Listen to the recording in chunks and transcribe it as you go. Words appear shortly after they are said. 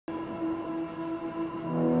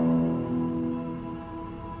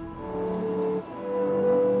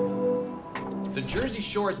The Jersey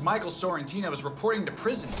Shore's Michael Sorrentino is reporting to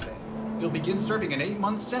prison today. He'll begin serving an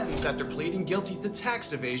 8-month sentence after pleading guilty to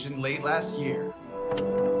tax evasion late last year.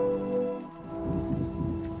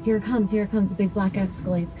 Here it comes, the big black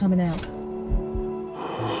Escalade's coming out.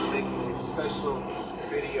 Making a special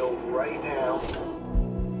video right now.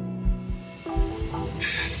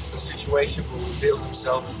 The situation will reveal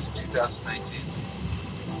itself in 2019.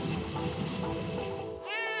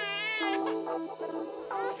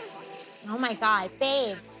 Oh my God,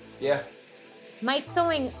 babe. Yeah. Mike's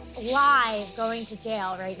going live, going to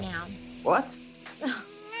jail right now. What? What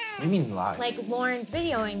do you mean live? Like Lauren's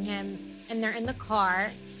videoing him, and they're in the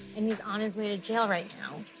car, and he's on his way to jail right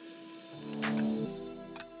now.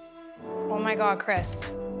 Oh my God, Chris.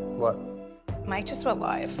 What? Mike just went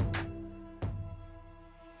live.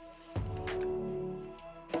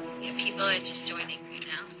 Yeah, people are just joining right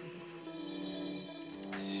now.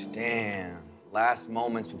 Damn. Last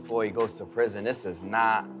moments before he goes to prison. This is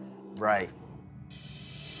not right.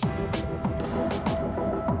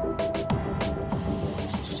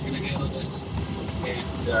 Just gonna handle this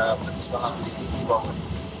and put this behind me and move forward.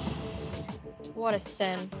 What a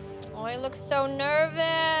sin. Oh, I look so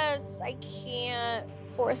nervous. I can't.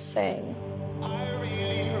 Poor thing. I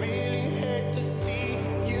really, really hate to see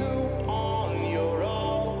you on your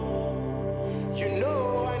own. You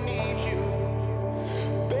know I need you.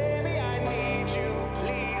 Baby, I need you.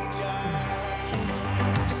 Please just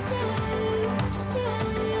stay.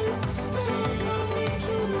 I need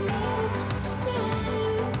you the most. Stay.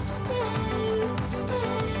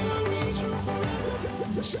 I need you forever.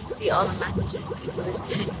 You should see all the messages people are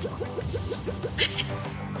sending.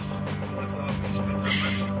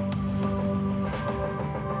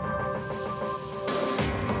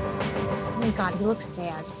 Oh my God, he looks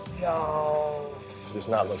sad. Yo. She does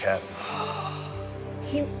not look happy.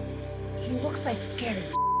 He looks like scared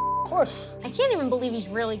as Of course. I can't even believe he's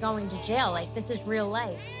really going to jail. Like, this is real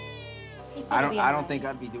life. He's gonna be I don't alright. think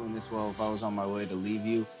I'd be doing this well if I was on my way to leave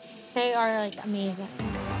you. They are, like, amazing.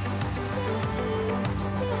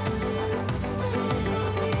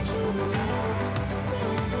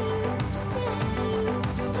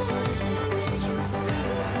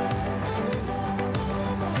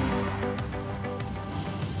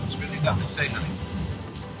 There's really nothing to say, honey.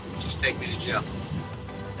 Just take me to jail.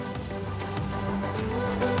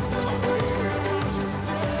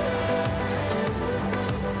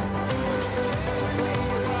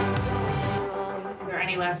 Are there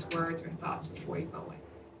any last words or thoughts before you go away?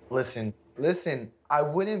 Listen, I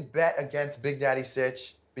wouldn't bet against Big Daddy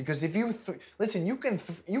Sitch because if you, listen, you can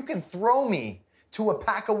throw me to a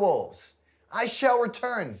pack of wolves. I shall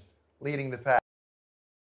return leading the pack.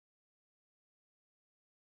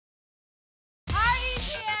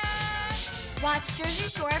 Watch Jersey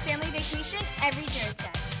Shore Family Vacation every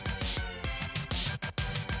Thursday.